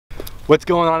What's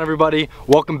going on, everybody?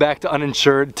 Welcome back to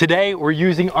Uninsured. Today we're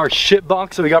using our shit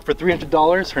box that we got for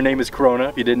 $300. Her name is Corona,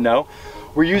 if you didn't know.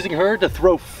 We're using her to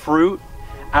throw fruit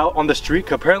out on the street.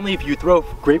 Apparently if you throw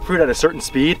grapefruit at a certain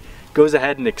speed, it goes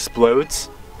ahead and explodes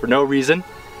for no reason.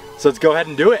 So let's go ahead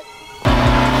and do it.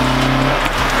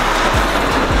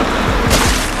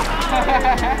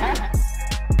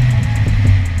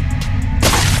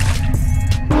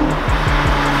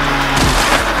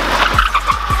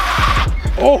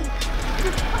 Oh!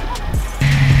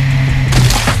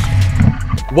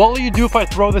 What will you do if I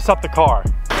throw this up the car?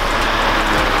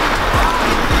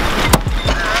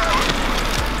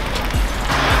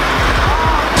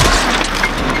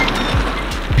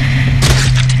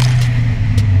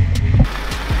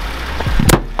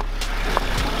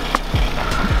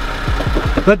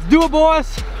 Let's do it,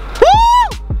 boys! Woo!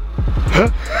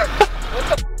 What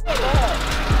the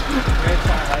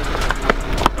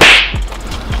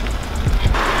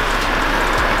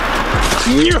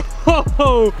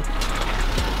Yo!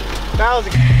 That was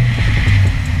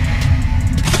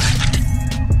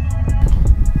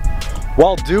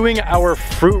While doing our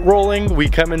fruit rolling, we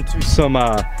come into some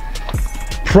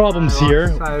problems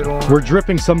here. We're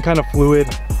dripping some kind of fluid.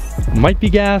 Might be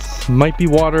gas, might be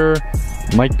water,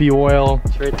 might be oil.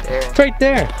 It's right there. It's right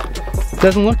there. It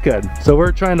doesn't look good. So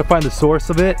we're trying to find the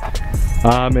source of it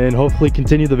and hopefully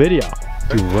continue the video.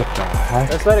 Dude, what the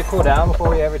heck? Let's let it cool down before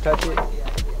we ever touch it.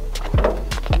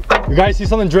 You guys see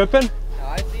something dripping? No,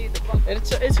 I see the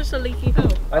it's just a leaky hole.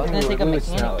 I think we would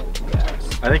smell it.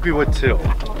 Yes. I think we would too.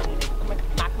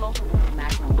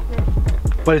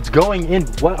 But it's going in.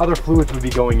 What other fluids would be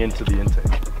going into the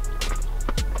intake?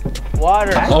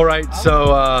 Water. All right,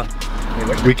 so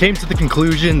we came to the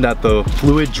conclusion that the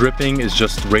fluid dripping is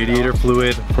just radiator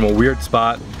fluid from a weird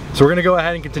spot. So we're gonna go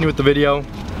ahead and continue with the video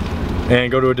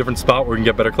and go to a different spot where we can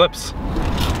get better clips.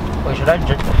 Wait, should I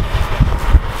just...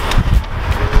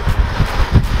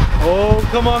 Oh,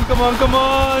 come on, come on, come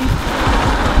on!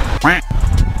 What?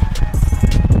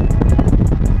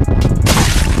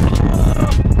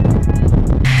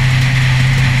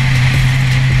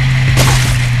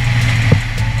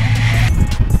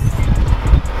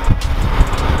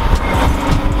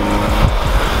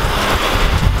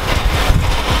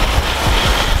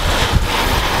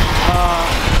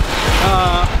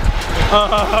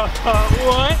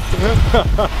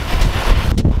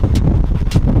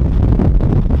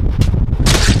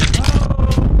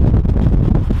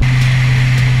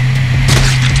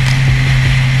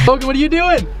 Logan, what are you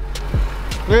doing?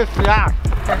 Yeah.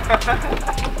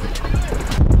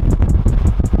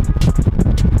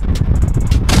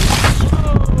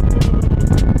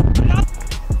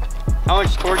 How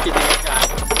much torque you think it's got?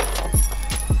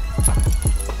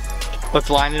 Let's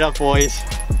line it up, boys.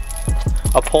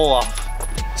 A pull off.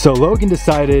 So Logan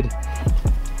decided,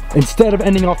 instead of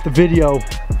ending off the video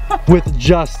with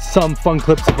just some fun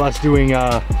clips of us doing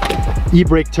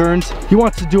e-brake turns, he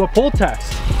wants to do a pull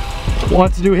test.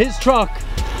 Wants to do his truck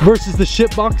versus the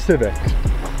shitbox Civic.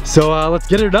 So let's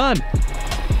get it done.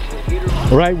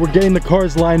 All right, we're getting the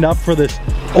cars lined up for this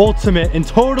ultimate and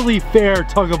totally fair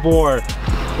tug of war.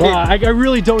 Wow, I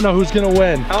really don't know who's gonna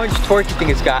win. How much torque do you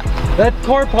think it's got? That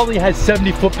car probably has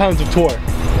 70 foot-pounds of torque.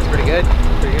 That's pretty good.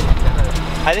 Pretty good.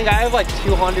 I think I have like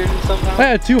 200 and some pounds.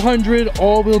 Yeah, 200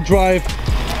 all-wheel drive,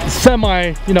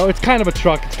 semi, you know, it's kind of a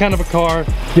truck, it's kind of a car,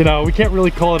 you know, we can't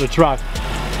really call it a truck.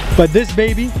 But this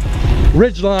baby,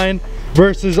 Ridgeline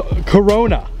versus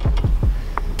Corona.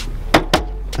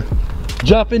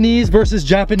 Japanese versus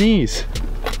Japanese.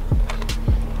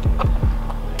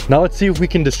 Now let's see if we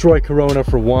can destroy Corona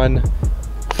for one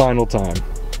final time.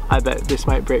 I bet this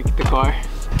might break the car.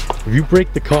 If you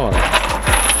break the car.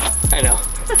 I know.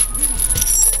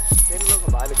 Didn't look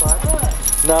buy the car?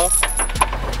 No.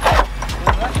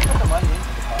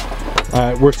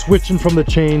 Alright, we're switching from the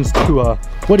chains to a,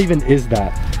 what even is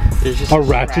that? There's just a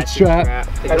ratchet strap.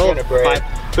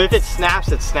 But if it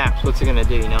snaps, it snaps. What's it gonna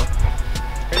do, you know?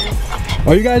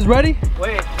 Are you guys ready?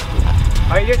 Wait.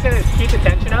 Are you just gonna keep the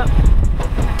tension up?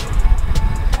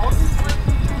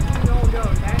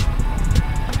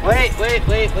 Wait.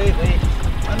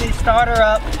 Let me start her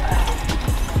up.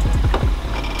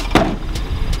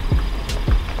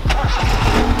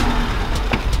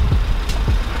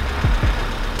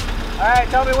 All right,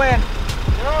 tell me when.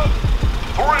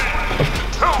 3,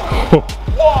 2,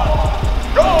 1,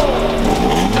 go!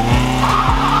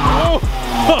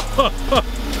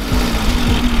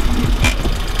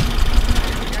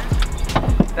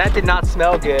 That did not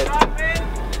smell good.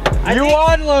 You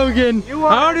won, Logan! You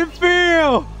won. How did it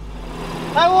feel?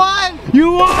 I won!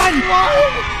 You won!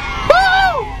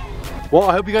 Woo! Well,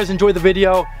 I hope you guys enjoyed the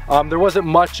video. There wasn't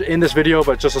much in this video,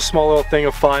 but just a small little thing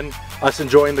of fun, us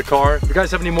enjoying the car. If you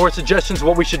guys have any more suggestions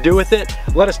what we should do with it,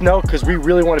 let us know, because we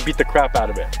really want to beat the crap out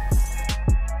of it.